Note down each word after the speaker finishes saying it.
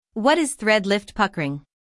What is thread lift puckering?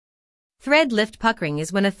 Thread lift puckering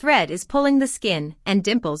is when a thread is pulling the skin and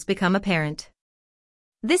dimples become apparent.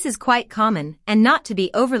 This is quite common and not to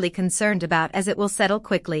be overly concerned about as it will settle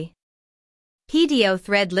quickly. PDO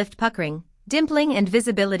thread lift puckering, dimpling and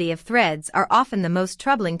visibility of threads are often the most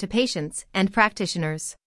troubling to patients and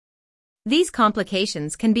practitioners. These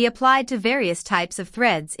complications can be applied to various types of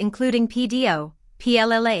threads including PDO,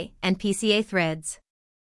 PLLA, and PCA threads.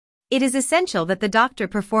 It is essential that the doctor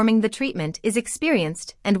performing the treatment is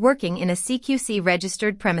experienced and working in a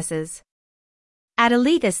CQC-registered premises. At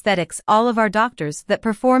Elite Aesthetics, all of our doctors that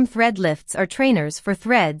perform thread lifts are trainers for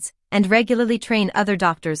threads and regularly train other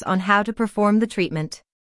doctors on how to perform the treatment.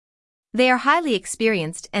 They are highly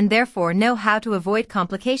experienced and therefore know how to avoid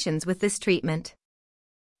complications with this treatment.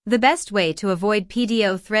 The best way to avoid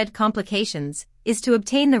PDO thread complications is to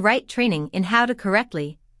obtain the right training in how to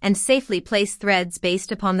correctly and safely place threads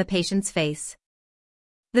based upon the patient's face.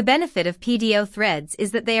 The benefit of PDO threads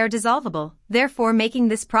is that they are dissolvable, therefore making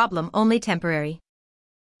this problem only temporary.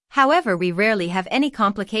 However, we rarely have any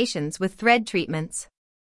complications with thread treatments.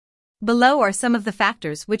 Below are some of the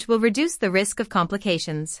factors which will reduce the risk of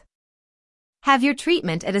complications. Have your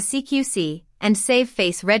treatment at a CQC and Save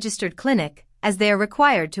Face registered clinic, as they are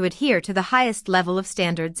required to adhere to the highest level of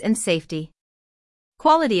standards and safety.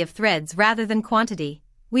 Quality of threads rather than quantity.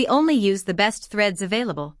 We only use the best threads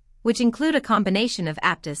available, which include a combination of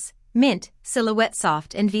Aptus, Mint, Silhouette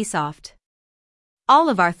Soft and V-Soft. All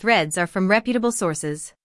of our threads are from reputable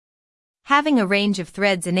sources. Having a range of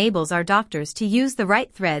threads enables our doctors to use the right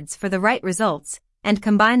threads for the right results and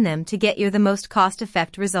combine them to get you the most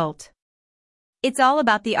cost-effective result. It's all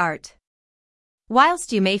about the art.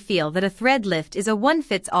 Whilst you may feel that a thread lift is a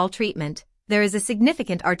one-fits-all treatment, there is a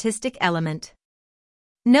significant artistic element.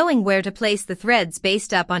 Knowing where to place the threads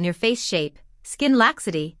based up on your face shape, skin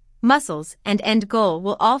laxity, muscles, and end goal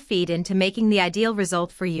will all feed into making the ideal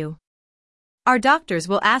result for you. Our doctors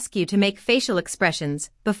will ask you to make facial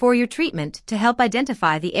expressions before your treatment to help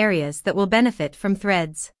identify the areas that will benefit from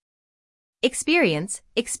threads. Experience,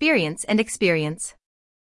 experience, and experience.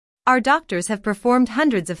 Our doctors have performed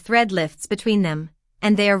hundreds of thread lifts between them,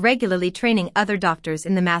 and they are regularly training other doctors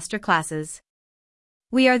in the master classes.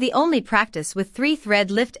 We are the only practice with 3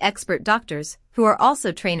 thread lift expert doctors who are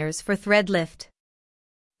also trainers for thread lift.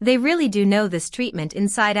 They really do know this treatment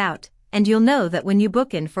inside out, and you'll know that when you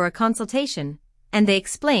book in for a consultation, and they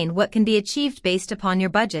explain what can be achieved based upon your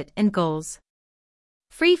budget and goals.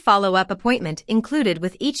 Free follow-up appointment included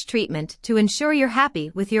with each treatment to ensure you're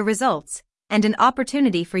happy with your results, and an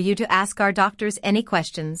opportunity for you to ask our doctors any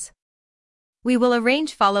questions. We will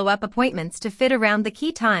arrange follow-up appointments to fit around the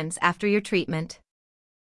key times after your treatment.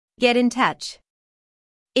 Get in touch.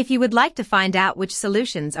 If you would like to find out which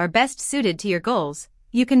solutions are best suited to your goals,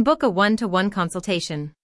 you can book a one-to-one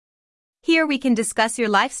consultation. Here we can discuss your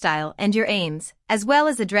lifestyle and your aims, as well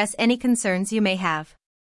as address any concerns you may have.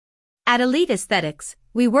 At Elite Aesthetics,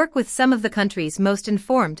 we work with some of the country's most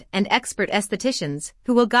informed and expert estheticians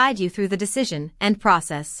who will guide you through the decision and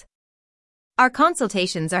process. Our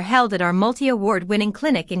consultations are held at our multi-award-winning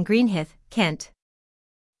clinic in Greenhithe, Kent.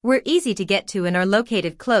 We're easy to get to and are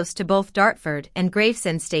located close to both Dartford and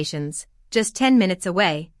Gravesend stations, just 10 minutes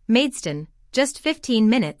away, Maidstone, just 15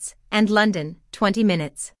 minutes, and London, 20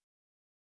 minutes.